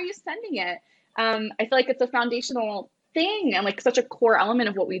are you sending it? I feel like it's a foundational thing and like such a core element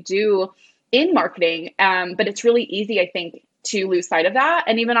of what we do in marketing. But it's really easy, I think, to lose sight of that.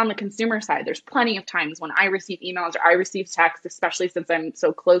 And even on the consumer side, there's plenty of times when I receive emails or I receive texts, especially since I'm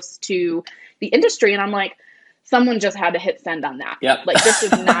so close to the industry. And I'm like, someone just had to hit send on that. Yep. Like, this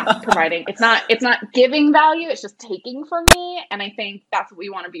is not providing, it's not giving value. It's just taking from me. And I think that's what we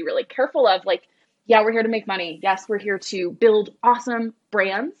want to be really careful of. Like, yeah, we're here to make money. Yes, we're here to build awesome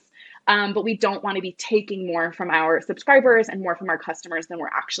brands. but we don't want to be taking more from our subscribers and more from our customers than we're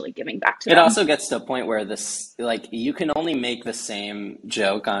actually giving back to them. It also gets to a point where this, like, you can only make the same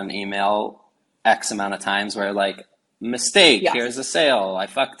joke on email X amount of times where, like, mistake, Yes. here's a sale, I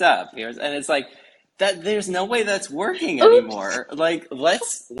fucked up, and it's like, that there's no way that's working anymore. Like,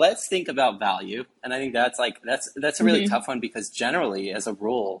 let's think about value. And I think that's a really tough one, because generally, as a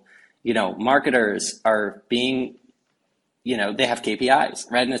rule, you know, marketers are being, you know, they have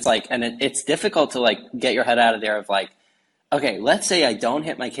KPIs, right? And it's like, and it's difficult to, like, get your head out of there of, like, okay, let's say I don't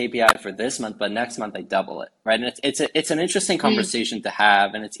hit my KPI for this month, but next month I double it, right? And it's an interesting conversation to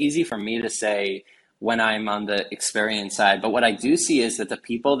have, and it's easy for me to say when I'm on the experience side. But what I do see is that the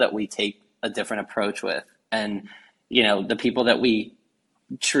people that we take a different approach with, and, you know, the people that we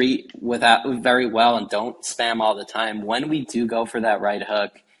treat very well and don't spam all the time, when we do go for that right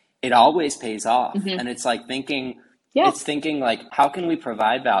hook, it always pays off. And it's like thinking, like, how can we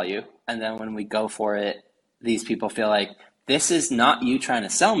provide value? And then when we go for it, these people feel like, this is not you trying to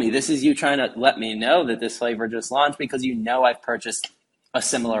sell me. This is you trying to let me know that this flavor just launched, because you know I've purchased a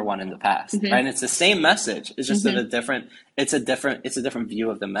similar one in the past, right? And it's the same message. It's just that it's a different view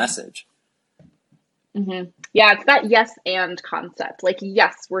of the message. Yeah, it's that yes and concept. Like,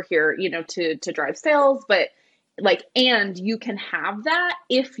 yes, we're here, you know, to drive sales, but, like, and you can have that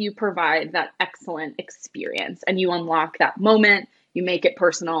if you provide that excellent experience and you unlock that moment. You make it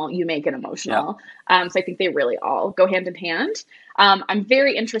personal, you make it emotional. So I think they really all go hand in hand. I'm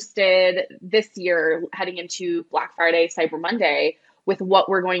very interested this year, heading into Black Friday, Cyber Monday, with what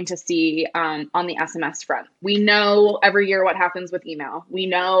we're going to see on the SMS front. We know every year what happens with email. We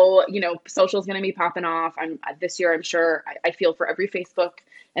know, you know, social is going to be popping off. This year, I'm sure, I feel for every Facebook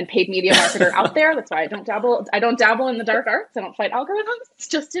and paid media marketer out there. That's why I don't dabble in the dark arts. I don't fight algorithms. It's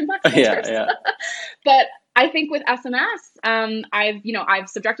just in my interest. But I think with SMS, I've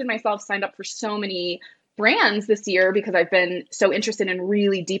subjected myself, signed up for so many brands this year, because I've been so interested in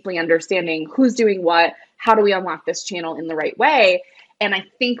really deeply understanding who's doing what, how do we unlock this channel in the right way. And I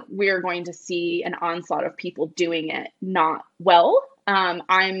think we're going to see an onslaught of people doing it not well.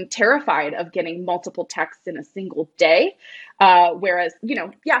 I'm terrified of getting multiple texts in a single day. Whereas, you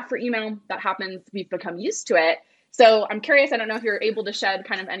know, for email, that happens. We've become used to it. So I'm curious, I don't know if you're able to shed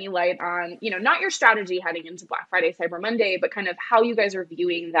kind of any light on, you know, not your strategy heading into Black Friday, Cyber Monday, but kind of how you guys are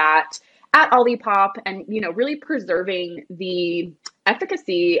viewing that at OLIPOP, and, you know, really preserving the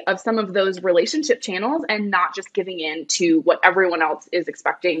efficacy of some of those relationship channels and not just giving in to what everyone else is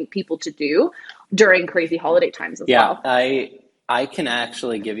expecting people to do during crazy holiday times as well. I can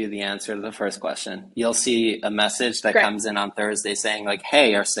actually give you the answer to the first question. You'll see a message that comes in on Thursday saying, like,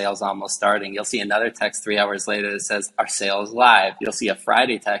 hey, our sale's almost starting. You'll see another text 3 hours later that says, our sale is live. You'll see a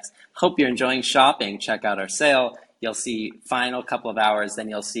Friday text, hope you're enjoying shopping, check out our sale. You'll see final couple of hours, then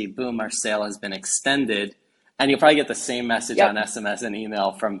you'll see, boom, our sale has been extended. And you'll probably get the same message on SMS and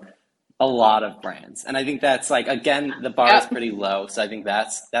email from a lot of brands. And I think that's, like, again, the bar is pretty low. So I think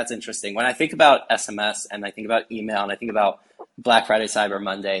that's interesting. When I think about SMS and I think about email and I think about Black Friday, Cyber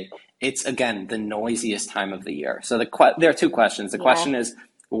Monday, it's, again, the noisiest time of the year. So there are two questions. The question is,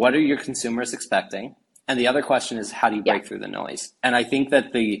 what are your consumers expecting? And the other question is, how do you break through the noise? And I think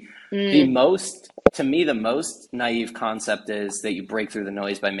that the most naive concept is that you break through the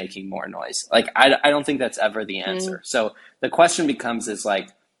noise by making more noise. Like, I don't think that's ever the answer. So the question becomes is, like,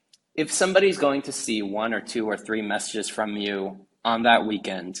 if somebody's going to see 1 or 2 or 3 messages from you on that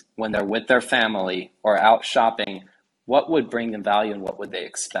weekend when they're with their family or out shopping, what would bring them value and what would they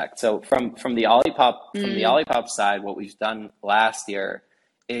expect? So from the OLIPOP side, what we've done last year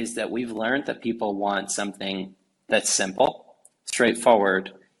is that we've learned that people want something that's simple,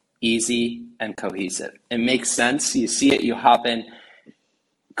 straightforward, easy, and cohesive. It makes sense. You see it, you hop in.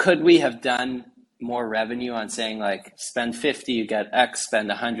 Could we have done more revenue on saying, like, spend 50, you get X, spend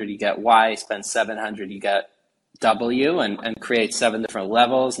 100, you get Y, spend 700, you get W, and create 7 different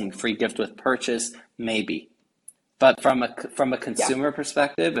levels and free gift with purchase? Maybe. But from a consumer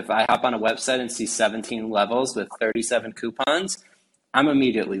perspective, if I hop on a website and see 17 levels with 37 coupons, I'm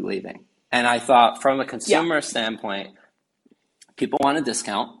immediately leaving. And I thought, from a consumer standpoint, people want a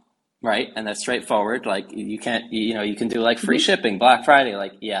discount, right? And that's straightforward. Like, you can do, like, free shipping, Black Friday.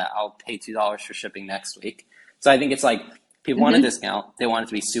 Like, I'll pay $2 for shipping next week. So I think it's like, people want a discount. They want it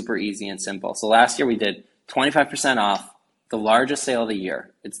to be super easy and simple. So last year we did 25% off, the largest sale of the year.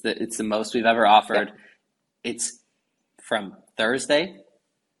 It's the most we've ever offered. It's from Thursday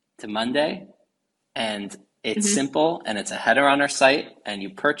to Monday, and it's simple, and it's a header on our site, and you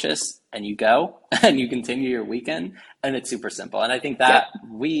purchase and you go and you continue your weekend, and it's super simple. And I think that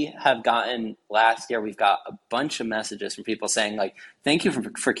we have gotten last year, we've got a bunch of messages from people saying like, thank you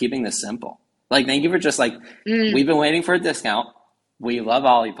for keeping this simple. Like, thank you for just like, we've been waiting for a discount. We love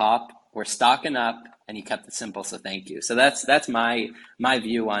OLIPOP. We're stocking up, and you kept it simple. So thank you. So that's my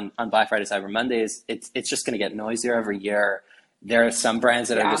view on Black Friday, Cyber Mondays. It's just going to get noisier every year. There are some brands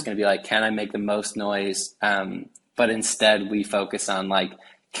that are just going to be like, can I make the most noise? But instead we focus on like,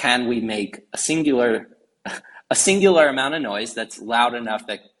 can we make a singular amount of noise that's loud enough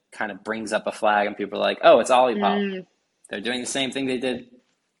that kind of brings up a flag, and people are like, oh, it's OLIPOP. They're doing the same thing they did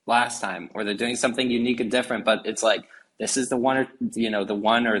last time, or they're doing something unique and different, but it's like, this is the one or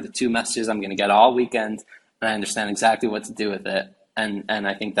the two messages I'm going to get all weekend, and I understand exactly what to do with it. And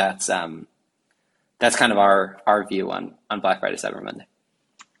I think that's kind of our view on Black Friday, Cyber Monday.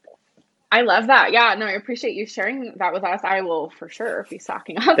 I love that. Yeah, no, I appreciate you sharing that with us. I will for sure be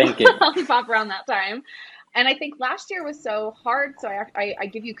stocking up Thank you. OLIPOP around that time. And I think last year was so hard. So I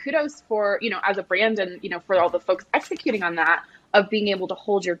give you kudos for, as a brand and, for all the folks executing on that, of being able to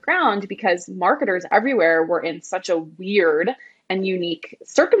hold your ground, because marketers everywhere were in such a weird and unique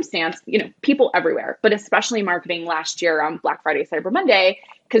circumstance, people everywhere, but especially marketing last year on Black Friday, Cyber Monday,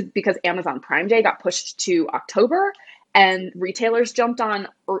 because Amazon Prime Day got pushed to October. And retailers jumped on,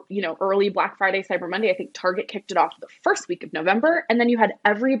 early Black Friday, Cyber Monday. I think Target kicked it off the first week of November. And then you had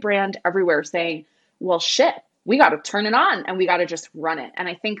every brand everywhere saying, well, shit, we got to turn it on and we got to just run it. And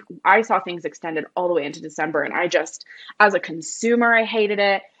I think I saw things extended all the way into December. And I just, as a consumer, I hated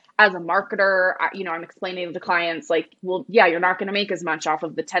it. As a marketer, I'm explaining to clients like, well, yeah, you're not going to make as much off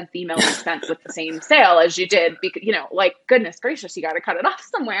of the 10th email you sent with the same sale as you did, because, like, goodness gracious, you got to cut it off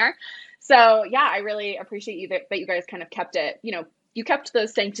somewhere. So yeah, I really appreciate you that you guys kind of kept it, you kept the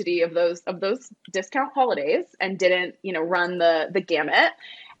sanctity of those discount holidays and didn't, run the gamut.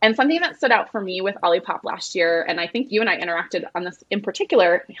 And something that stood out for me with OLIPOP last year, and I think you and I interacted on this in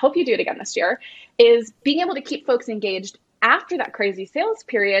particular, I hope you do it again this year, is being able to keep folks engaged after that crazy sales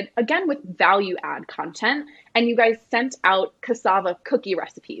period, again, with value add content. And you guys sent out cassava cookie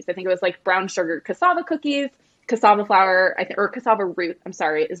recipes. I think it was like brown sugar cassava cookies, cassava flour, or cassava root,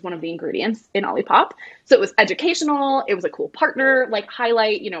 is one of the ingredients in OLIPOP. So it was educational. It was a cool partner, like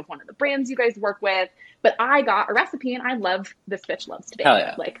highlight, one of the brands you guys work with. But I got a recipe, and I love, this bitch loves to bake. Hell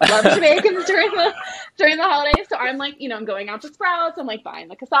yeah. Like, love to bake during the holidays. So I'm like, I'm going out to Sprouts. I'm like buying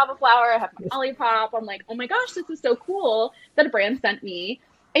the cassava flour. I have my OLIPOP. I'm like, oh my gosh, this is so cool that a brand sent me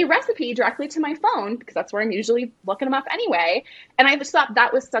a recipe directly to my phone, because that's where I'm usually looking them up anyway. And I just thought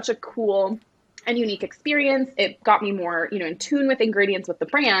that was such a cool and unique experience. It got me more, in tune with ingredients with the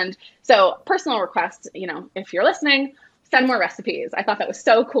brand. So personal request, if you're listening, send more recipes. I thought that was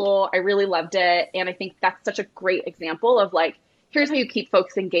so cool. I really loved it. And I think that's such a great example of like, here's how you keep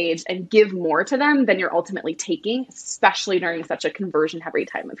folks engaged and give more to them than you're ultimately taking, especially during such a conversion heavy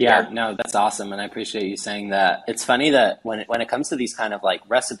time of year. Yeah, no, that's awesome. And I appreciate you saying that. It's funny that when it comes to these kind of like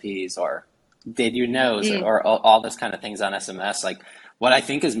recipes or did you knows or all those kind of things on SMS, like what I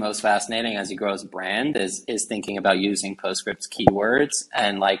think is most fascinating as you grow as a brand is thinking about using Postscript's keywords.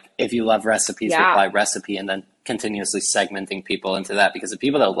 And like, if you love recipes, reply recipe, and then continuously segmenting people into that, because the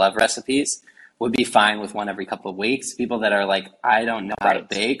people that love recipes would be fine with one every couple of weeks. People that are like, I don't know how to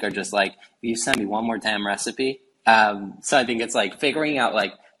bake, are just like, you send me one more damn recipe. So I think it's like figuring out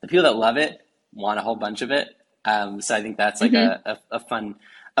like the people that love it want a whole bunch of it. So I think that's like a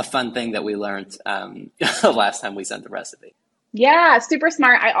fun thing that we learned last time we sent the recipe. Yeah, super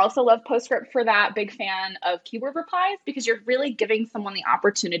smart. I also love Postscript for that. Big fan of keyword replies, because you're really giving someone the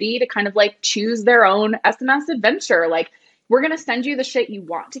opportunity to kind of like choose their own SMS adventure. Like, we're going to send you the shit you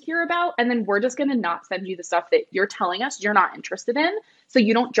want to hear about, and then we're just going to not send you the stuff that you're telling us you're not interested in, so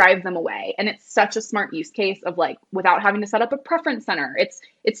you don't drive them away. And it's such a smart use case of like, without having to set up a preference center.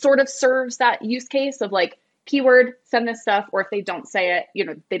 It sort of serves that use case of like, keyword, send this stuff, or if they don't say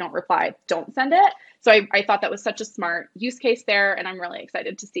it, they don't reply, don't send it. So I thought that was such a smart use case there, and I'm really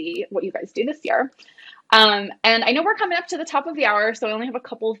excited to see what you guys do this year. And I know we're coming up to the top of the hour, so I only have a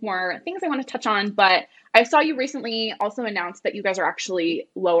couple of more things I want to touch on, but I saw you recently also announced that you guys are actually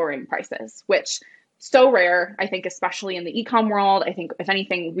lowering prices, which so rare, I think, especially in the e-com world. I think if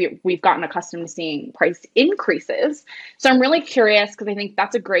anything, we've gotten accustomed to seeing price increases. So I'm really curious, because I think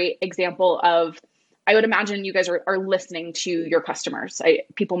that's a great example of, I would imagine you guys are listening to your customers.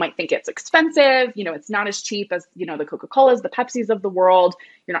 People might think it's expensive, it's not as cheap as, the Coca-Colas, the Pepsis of the world.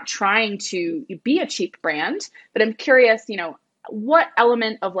 You're not trying to be a cheap brand, but I'm curious, what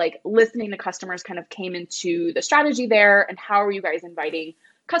element of like listening to customers kind of came into the strategy there, and how are you guys inviting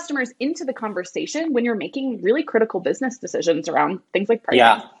customers into the conversation when you're making really critical business decisions around things like pricing?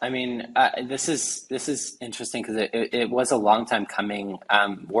 Yeah, I mean, this is interesting because it was a long time coming.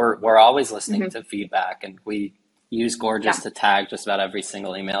 We're always listening to feedback, and we use Gorgeous to tag just about every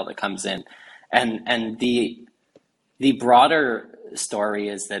single email that comes in. And the broader story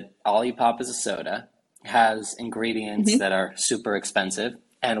is that OLIPOP is a soda, has ingredients that are super expensive,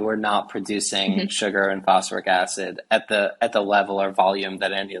 and we're not producing sugar and phosphoric acid at the level or volume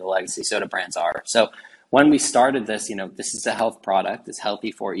that any of the legacy soda brands are. So when we started this, this is a health product. It's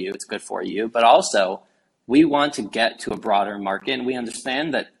healthy for you. It's good for you. But also, we want to get to a broader market, and we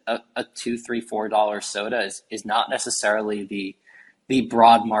understand that a $2, $3, $4 soda is not necessarily the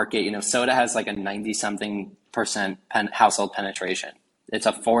broad market. Soda has like a 90-something% household penetration. It's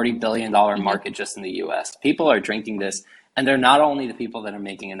a $40 billion market just in the US. People are drinking this, and they're not only the people that are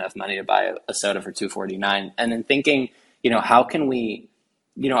making enough money to buy a soda for $2.49. And then thinking, how can we,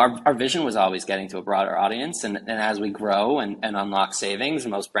 our vision was always getting to a broader audience. And as we grow and unlock savings,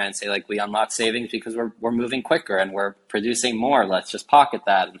 most brands say like we unlock savings because we're moving quicker and we're producing more. Let's just pocket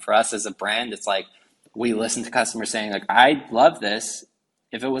that. And for us as a brand, it's like we listen to customers saying like, I love this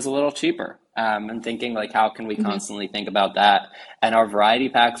if it was a little cheaper. And thinking like, how can we constantly think about that? And our variety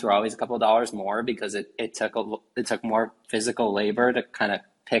packs were always a couple of dollars more because it took more physical labor to kind of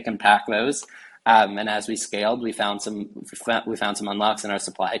pick and pack those. And as we scaled, we found some unlocks in our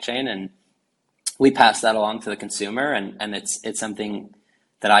supply chain, and we passed that along to the consumer. And it's something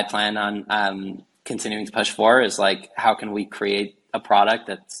that I plan on continuing to push for, is like, how can we create a product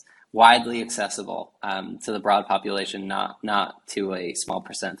that's widely accessible to the broad population, not to a small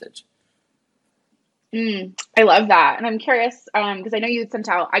percentage. I love that. And I'm curious, because I know you sent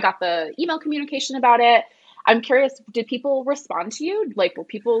out, I got the email communication about it. I'm curious, did people respond to you? Like, were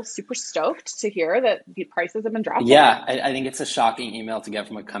people super stoked to hear that the prices have been dropped? Yeah, I think it's a shocking email to get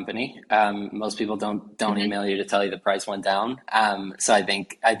from a company. Most people don't email you to tell you the price went down. So I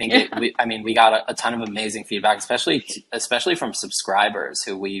think we got a ton of amazing feedback, especially from subscribers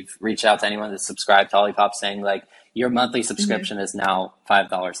who we've reached out to anyone that's subscribed to OLIPOP saying like, your monthly subscription is now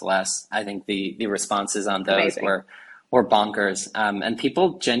 $5 less. I think the responses on those were bonkers. And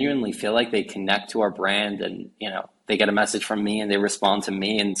people genuinely feel like they connect to our brand, and, they get a message from me and they respond to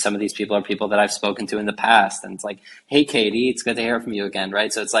me. And some of these people are people that I've spoken to in the past. And it's like, hey, Katie, it's good to hear from you again.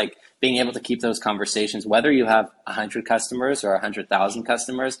 Right. So it's like being able to keep those conversations, whether you have 100 customers or 100,000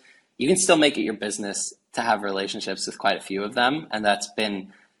 customers, you can still make it your business to have relationships with quite a few of them. And that's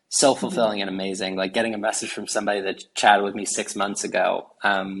been so fulfilling and amazing. Like getting a message from somebody that chatted with me 6 months ago,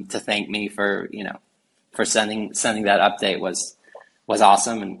 to thank me for sending that update was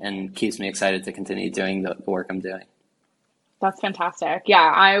awesome, and keeps me excited to continue doing the work I'm doing. That's fantastic. Yeah,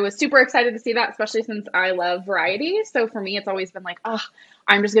 I was super excited to see that, especially since I love variety. So for me, it's always been like,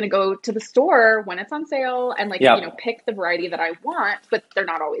 I'm just going to go to the store when it's on sale and pick the variety that I want, but they're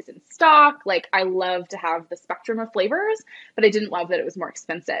not always in stock. Like, I love to have the spectrum of flavors, but I didn't love that it was more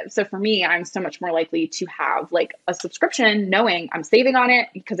expensive. So for me, I'm so much more likely to have like a subscription knowing I'm saving on it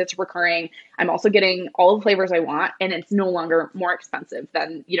because it's recurring. I'm also getting all the flavors I want, and it's no longer more expensive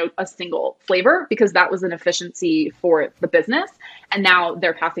than, a single flavor, because that was an efficiency for the business. And now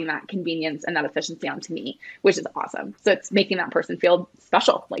they're passing that convenience and that efficiency on to me, which is awesome. So it's making that person feel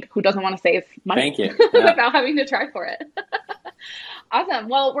special. Like, who doesn't want to save money? Thank you. Without having to try for it? Awesome.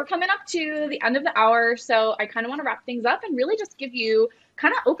 Well, we're coming up to the end of the hour. So I kind of want to wrap things up and really just give you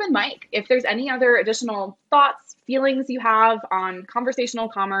kind of open mic. If there's any other additional thoughts, feelings you have on conversational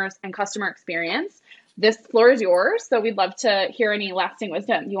commerce and customer experience, this floor is yours. So we'd love to hear any lasting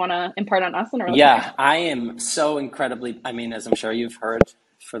wisdom you want to impart on us. I am so incredibly, as I'm sure you've heard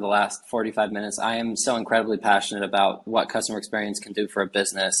for the last 45 minutes, I am so incredibly passionate about what customer experience can do for a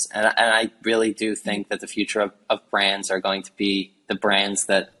business. And I really do think that the future of brands are going to be the brands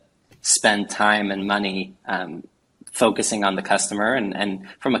that spend time and money focusing on the customer. And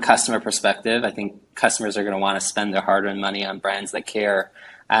from a customer perspective, I think customers are going to want to spend their hard-earned money on brands that care.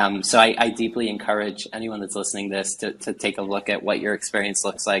 So I deeply encourage anyone that's listening to this to take a look at what your experience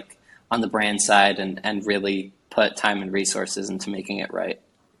looks like on the brand side and really put time and resources into making it right.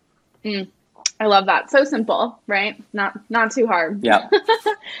 I love that. So simple, right? Not too hard. Yeah.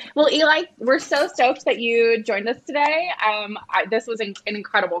 Well, Eli, we're so stoked that you joined us today. This was an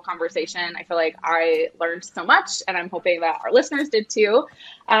incredible conversation. I feel like I learned so much, and I'm hoping that our listeners did too.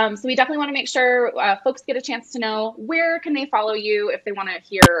 So we definitely want to make sure folks get a chance to know, where can they follow you if they want to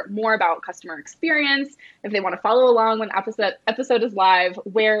hear more about customer experience, if they want to follow along when episode is live,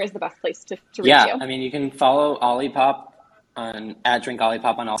 where is the best place to reach you? Yeah, you can follow OLIPOP at Drink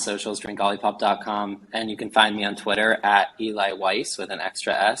Olipop on all socials, drinkolipop.com, and you can find me on Twitter at Eli Weiss with an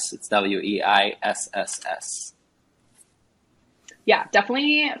extra S. It's WEISSS. Yeah,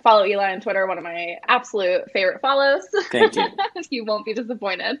 definitely follow Eli on Twitter, one of my absolute favorite follows. Thank you. You won't be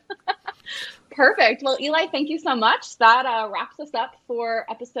disappointed. Perfect. Well, Eli, thank you so much. That wraps us up for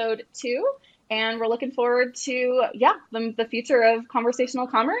episode 2. And we're looking forward to, the future of conversational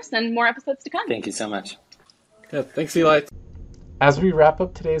commerce and more episodes to come. Thank you so much. Yeah, thanks, Eli. As we wrap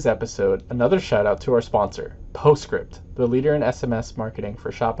up today's episode, another shout out to our sponsor, Postscript, the leader in SMS marketing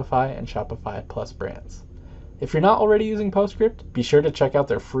for Shopify and Shopify Plus brands. If you're not already using Postscript, be sure to check out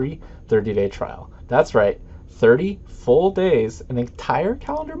their free 30-day trial. That's right, 30 full days, an entire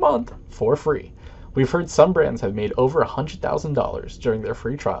calendar month for free. We've heard some brands have made over $100,000 during their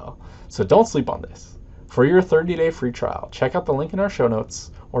free trial, so don't sleep on this. For your 30-day free trial, check out the link in our show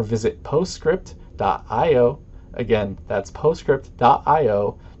notes or visit postscript.io. Again, that's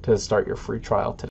postscript.io to start your free trial today.